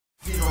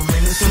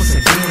this once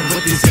again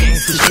with this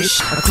gangsta shit.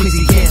 A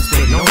crazy ass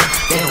they know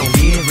they don't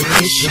give a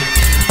shit.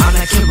 All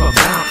I care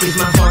about is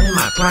my heart and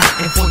my pride.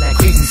 And for that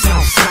crazy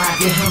south side,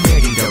 yeah, I'm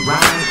ready to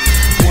ride.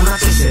 When I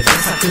just said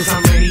that's cause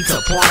I'm ready to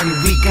party.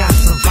 We got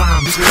some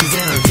fine bitches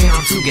that are down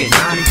to get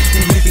naughty.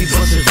 And if these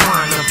busters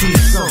want a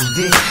piece of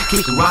dick,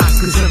 kick rocks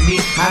cause of me,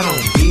 I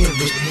don't give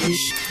a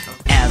shit.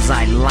 As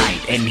I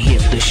light and hit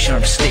the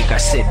sharp stick, I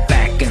sit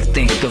back and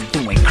think of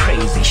doing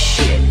crazy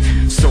shit.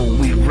 So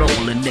we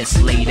rollin'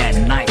 this late at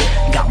night.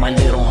 Got my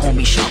little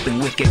homie shopping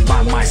wicked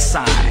by my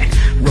side.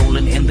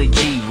 Rollin' in the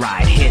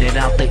G-Ride, headed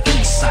out the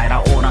east side.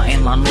 Ahora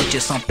en la noche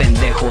some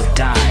pendejo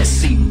dies.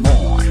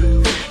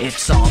 Simón,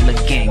 it's all a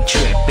gang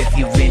trip. If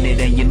you're in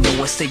it and you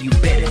know it, say you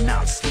better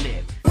not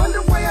slip.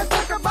 Wonder why I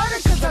talk about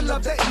it, cause I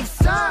love the east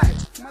side.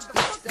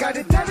 Got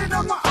it tatted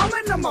on my arm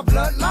and on my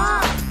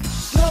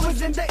bloodline.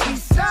 Lovers in the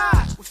east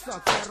side.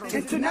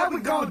 And tonight we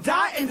gon'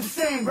 die in the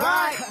same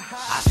ride.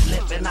 I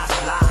slip and I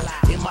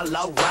slide in my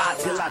low ride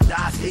till I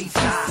die east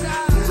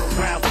side. Through the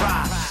brown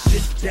ride,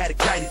 this is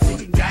dedicated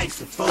to you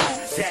gangsta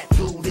fools. That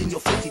dude in your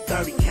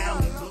 50-30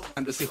 county.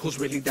 And to see who's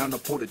really down to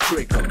pull the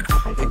trigger.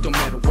 It don't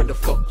matter where the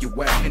fuck you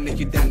at. And if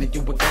you down and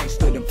you a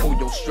gangster, then pull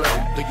your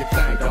strap. Do your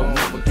thing, don't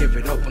never give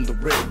it up on the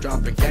real.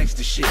 Dropping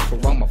gangster shit for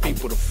all my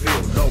people to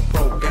feel. Low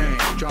pro gang,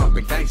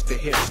 dropping gangster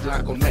hits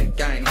like on that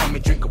gang.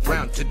 Homie, drink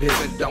around to this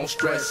and don't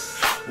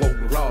stress. What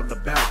we're all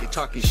about, you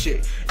talking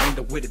shit, ain't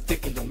the with a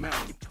dick in your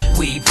mouth.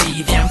 We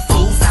be them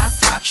fools, I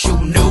thought you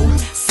knew.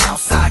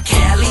 Southside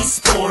Cali,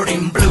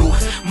 sporting blue.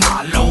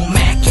 Marlo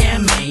Mac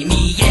and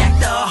Maniac,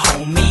 the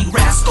homie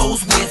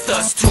rascals with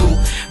us too.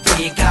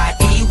 Big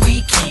I.E.,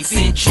 we keep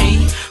it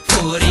G.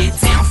 Put it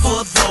down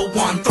for the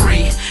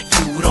 1-3.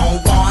 You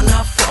don't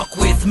wanna fuck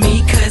with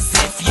me, cause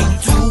if you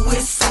do,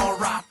 it's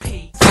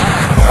R.I.P.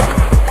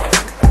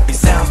 These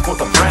sounds for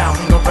the brown,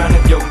 hang around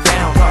if you're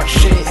down. Hard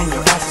shit and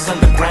your ass is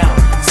underground.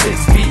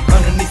 6 feet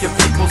underneath your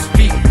people's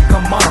feet.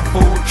 Come on,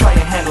 fool, try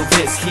and handle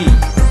this heat.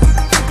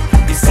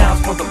 These sounds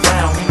for the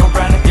brown, hang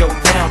around if you're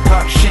down.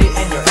 Talk shit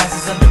and your ass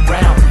is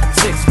underground.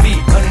 6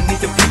 feet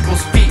underneath your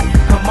people's feet.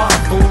 Come on,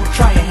 fool,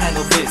 try and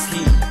handle this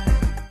heat.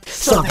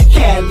 Southern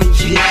Cali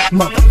G,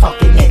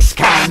 motherfucking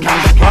ex-con. On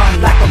the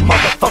run like a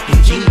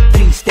motherfucking G.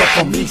 3-step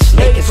for me,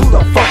 slick is who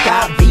the fuck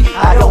I be.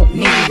 I don't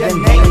need a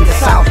name that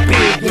sounds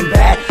big and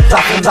bad.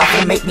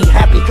 Often make me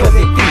happy cause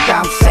they think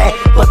I'm sad.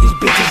 But these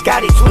bitches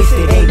got it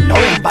twisted, ain't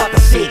knowing about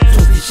the sick,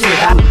 twisted shit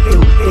I do.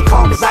 They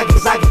call me I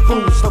get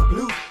food, so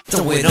blue.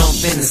 Throw it up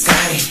in the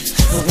sky.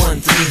 The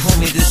 1-3,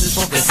 homie, this is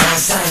focus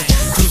outside.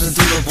 Cruising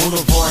through the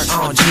boulevard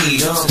on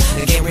G,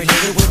 the game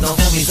related with the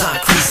homies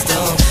on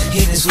Crystal.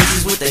 Hitting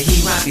switches with the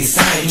heat right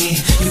beside me.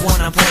 You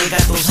wanna play,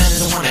 got those hands,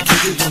 don't wanna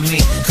kick it with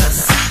me.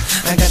 Cause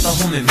I got the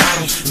homie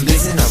model,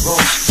 blazing a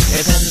roach.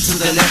 It passes to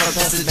the left, I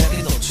pass it back,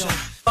 no choke.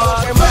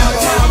 Around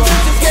town,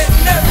 just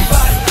getting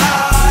everybody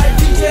high.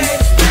 DJs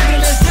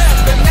spinning and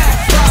stepping that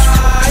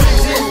side.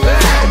 It's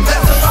bad,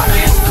 that's a lot,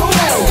 it's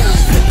cool.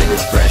 Flipping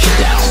it fresh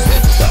down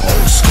with the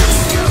old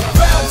school.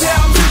 Around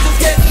town,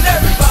 just getting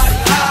everybody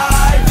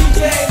high.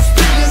 DJs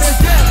spinning and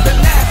stepping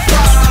that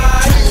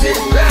side.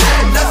 It's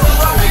bad, that's a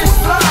lot, it's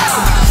fly.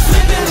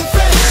 Living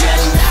fresh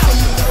and now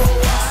you know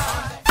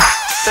why.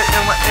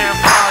 Sitting with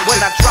empire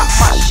when I drop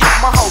my shit,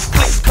 my whole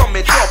clique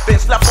coming dropping.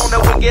 Slap on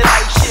that wicked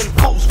ice shit,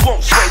 fools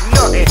won't say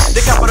nothing.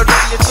 They got the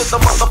W to the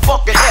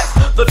motherfucking S.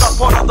 The dark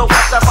part of the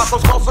west, that's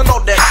Vatos causing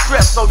all that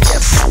stress. So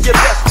yes, you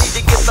best need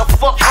to get the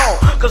fuck on.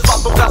 Cause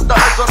Vato got the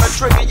hooks on the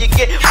trigger, you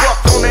get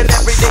fucked on. And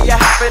every day you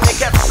happen to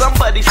catch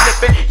somebody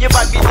slipping. You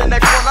might be the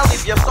next one, I'll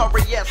leave you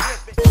sorry ass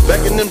slipping.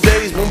 Back in them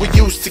days when we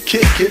used to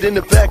kick it in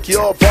the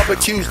backyard,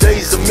 barbecues,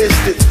 days I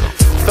missed it.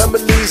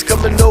 Families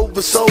coming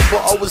over sober,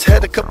 always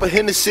had a cup of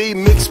Hennessy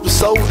mixed with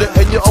soda.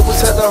 And you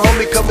always had a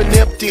homie coming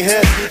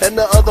empty-handed, and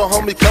the other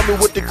homie coming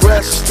with the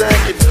grass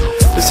stacking.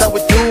 That's how we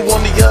do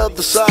on the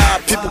other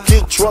side. People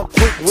get drunk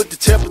quick with the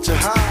temperature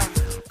high.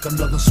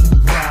 Another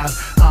smooth ride,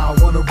 I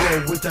wanna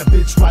roll with that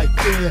bitch right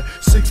there.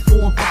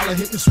 6'4" Impala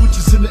hitting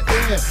switches in the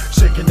air,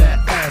 shaking that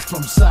ass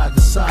from side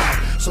to side.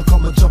 So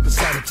come and jump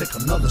inside and take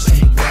another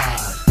smooth ride.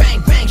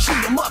 Bang, bang,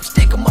 shoot 'em up,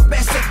 stick 'em up,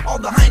 and stick all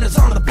the hyenas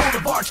on the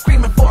boulevard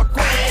screaming for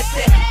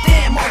Queste.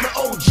 Damn, all the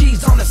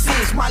OGs on the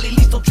scene, Smiley,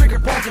 lethal, trigger,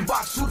 bones, and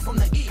box food from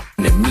the east.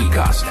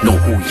 Enemigas know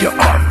who you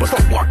are, but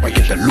the walk right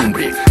in the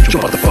lumbre.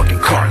 Jump out the fucking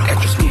car, at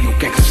your studio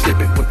gangsta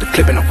slipping, put the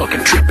clip in a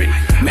fucking tripping.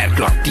 Mad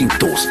Glock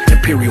Tintos,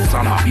 Imperials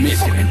on our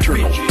missing,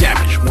 internal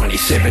damage,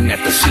 187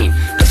 at the scene.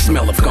 The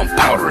smell of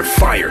gunpowder and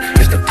fire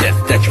is the death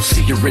that you'll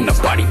see. You're in the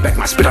body bag,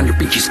 my spit on your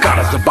pinches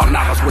caras. The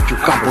bananas, what your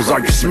campos are,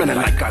 you're smelling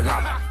like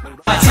cagada.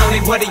 Tell me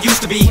what it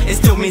used to be, it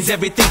still means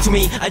everything to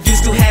me. I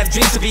used to have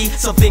dreams to be,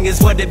 something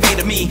is what it made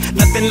of me.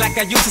 Nothing like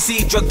I used to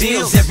see, drug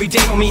deals every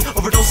day on me.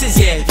 Overdoses,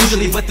 yeah,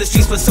 usually, but the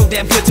streets were so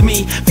damn good to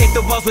me. Paint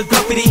the walls with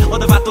graffiti, all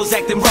the vatos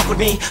acting rough with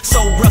me. So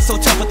rough, so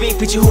tough with me,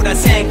 picture who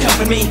that's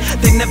handcuffing me.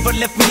 They never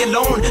left me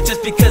alone,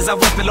 just because I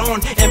was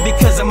alone. And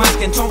because I'm out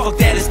control, fuck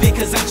that, it's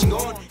because I'm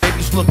chingon.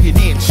 niggas looking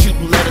in,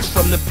 shooting letters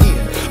from the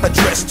pen,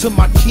 addressed to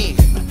my kin.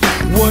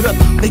 What up?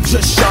 They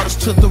just shot us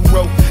to the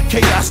road.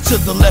 Chaos to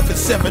the left and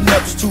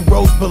 7-Ups 2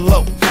 rows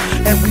below.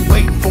 And we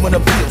waiting for an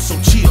appeal, so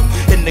chill.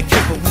 In the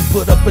caper we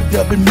put up a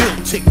dub and meal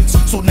tickets,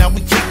 so now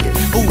we kick it.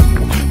 Ooh,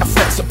 I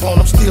flex upon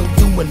them still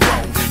doing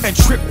wrong, and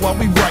trip while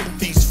we write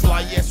these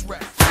fly ass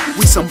raps.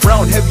 We some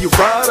brown heavy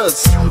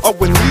riders, all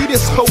we need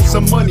is hoes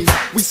and money.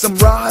 We some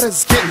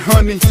riders getting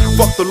honey.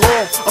 Fuck the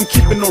law, I'm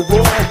keeping the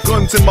raw.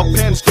 Guns in my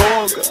pants,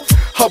 dog.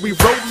 How we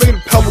rollin',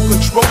 power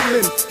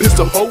controlling.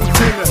 Pistol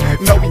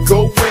holding, now we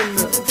going.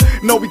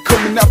 Now we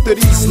coming after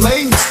these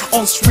lanes.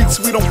 On streets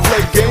we don't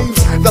play games.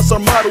 That's our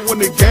motto in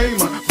the game.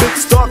 Big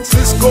stocks,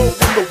 let's go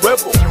on the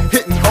rebel.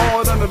 Hitting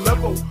hard on the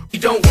level. We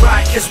don't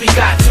ride cause we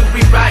got to,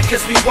 we ride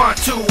cause we want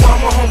to. All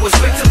my homies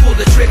quick to pull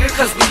the trigger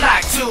cause we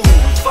like to.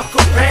 Fuck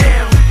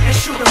around and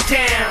shoot them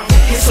down.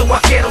 It's so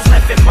vaqueros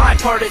left in my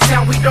part of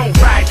town. We don't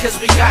ride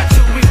cause we got to,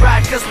 we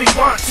ride cause we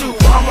want to.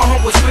 All my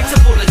homies quick to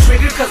pull the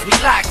trigger cause we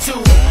like to.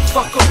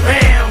 Fuck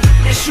around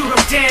and shoot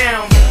them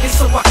down. It's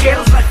so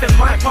vaqueros left in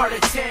my part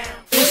of town.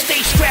 We'll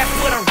stay strapped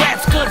with our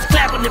raps, guns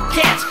clapping them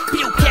cats.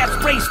 Peel caps,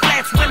 raise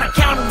flats when I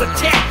counter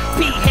attack.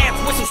 B-hats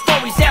with some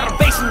stories that are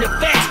based in the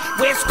facts.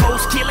 West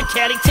Coast, killing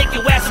caddy, take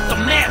your ass off the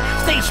map.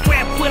 Stay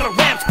strapped with our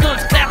raps,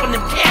 guns clapping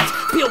them cats.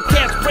 Peel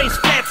caps, raise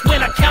flats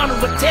when I counter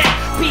attack.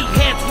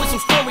 B-hats with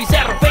some stories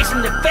that are based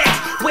in the facts.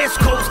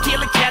 West Coast,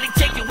 killing caddy,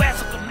 take your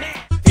ass off the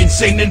map.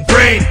 Insane in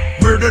brain,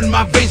 murdered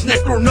my veins,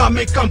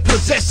 necronomic, I'm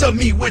possessed of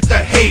me with the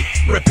hate.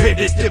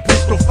 Repetitive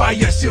pistol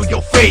fire, seal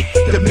your fate.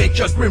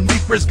 Dementia, grim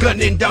reapers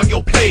gunning down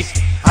your place.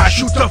 I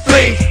shoot the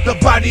flame, the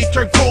body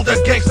turn cold,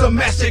 a gangster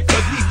massacre.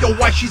 Leave your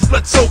wife, she's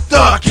blood soaked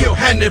up. I kill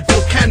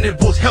Hannibal,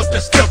 cannibals,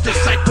 helter-skelter,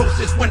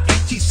 psychosis,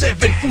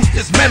 187, fools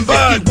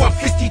dismembered.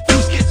 5152,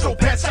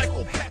 schizopath,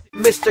 psychopath.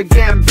 Mr.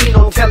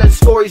 Gambino telling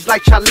stories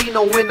like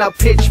Chalino in a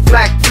pitch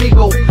black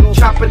Eagle,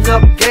 chopping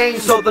up game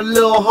so the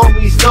little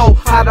homies know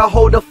how to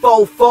hold a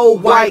fofo.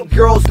 White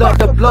girls love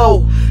to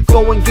blow.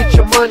 Go and get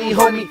your money,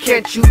 homie,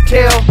 can't you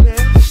tell?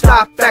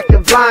 Stop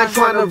acting blind,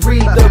 trying to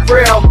read the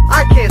braille.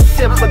 I can't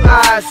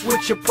sympathize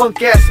with your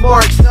punk ass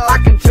marks. I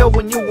can tell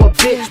when you a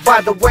bitch by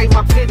the way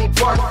my pity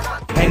barks.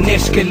 And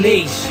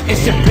escalates,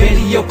 it's a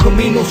video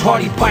Caminos,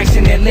 hardy bikes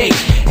in LA.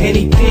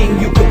 Anything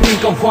you could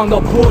think of on the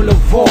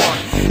boulevard.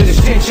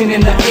 There's tension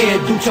in the air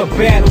due to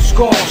battle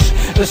scars.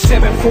 The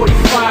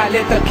 745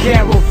 let the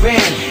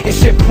caravan.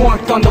 It's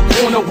parked on the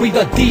corner, we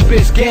the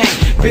deepest gang.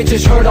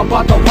 Bitches heard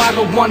about the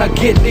rival, wanna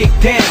get dick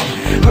down.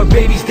 Her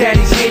baby's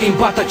daddy's hating,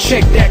 bout to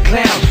check that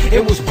clown.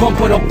 It was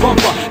bumper to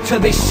bumper till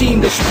they seen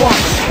the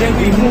sparks. Then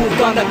we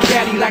moved on the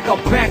caddy like a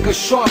pack of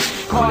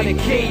sharks. Calling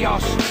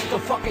chaos, the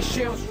fucking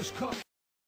shells was coming.